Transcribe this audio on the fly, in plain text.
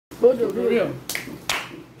Review.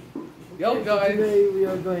 Yo guys. Today we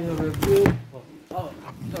are going to review. Oh,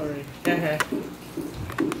 sorry.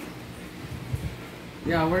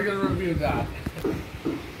 Yeah, we're gonna review that.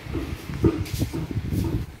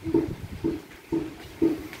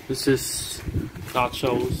 This is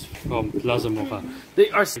Nachos from Plaza Mocha.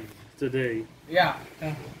 They are today. Yeah.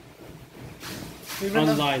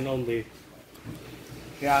 Online only.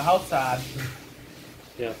 Yeah, how sad.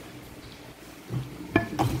 Yeah.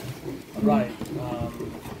 Right.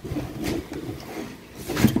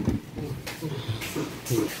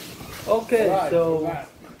 Okay, right, so right.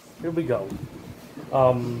 here we go.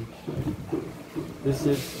 This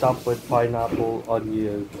is topped with pineapple,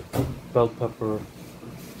 onion, bell pepper,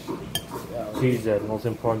 cheese, and most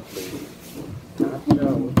importantly,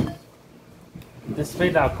 Nachos. this is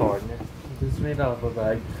made out of corn. This is made out of a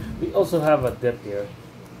bag. We also have a dip here,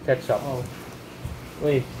 ketchup. Oh.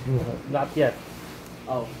 Wait, not yet.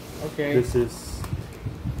 Oh. Okay. This is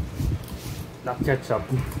not ketchup.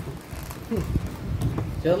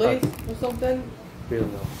 Chili or something? We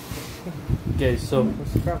don't know. Okay, so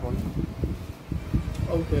let's grab one.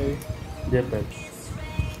 Okay. Dip it.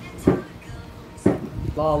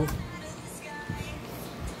 Lol.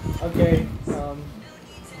 Okay.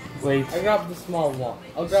 Wait. I grabbed the small one.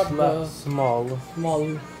 I'll grab the small.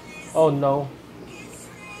 small. Oh no.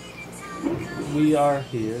 We are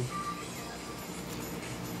here.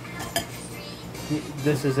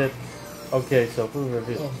 This is it. Okay, so food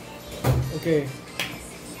review. Oh. Okay.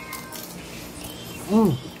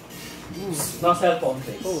 No cell phone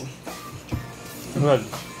face. Oh. Good.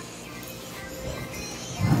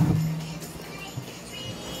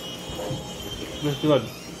 It's good.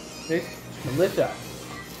 It's delicious.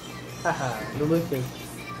 Haha, delicious.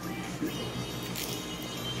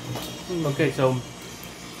 Okay, so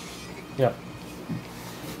yeah.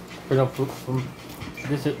 For example, from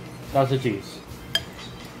this is that's the cheese.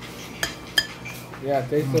 Yeah, it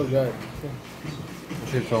tastes so good.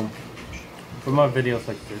 Okay, so for more videos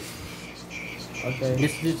like this, Okay.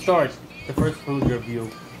 this is the start, the first food review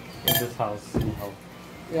in this house. Anyhow.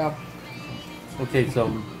 Yeah. Okay,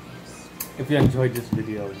 so if you enjoyed this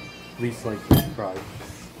video, please like and subscribe.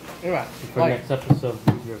 Yeah. For next episode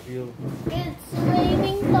food review. It's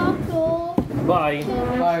raining taco. Bye.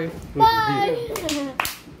 Bye. Food review. Bye.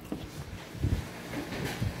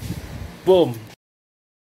 Boom.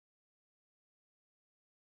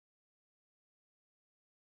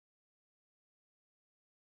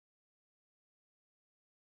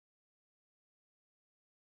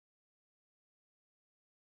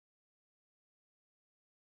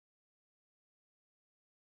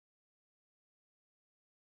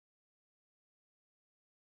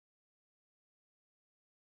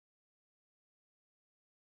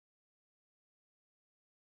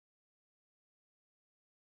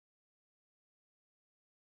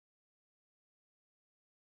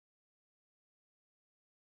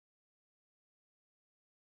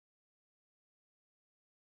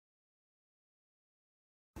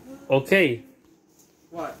 Okay.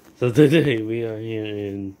 What? So today we are here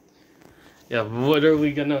in what are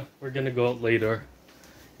we gonna we're gonna go out later.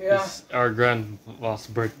 Yeah. It's our grandma's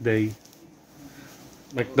birthday.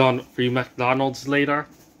 Free McDonald's later.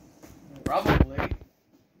 Probably.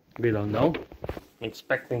 We don't know. I'm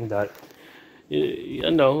expecting that. You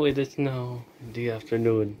know, it is now in the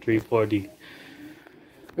afternoon, 3:40.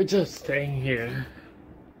 We're just staying here.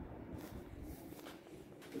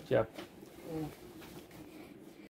 Yep.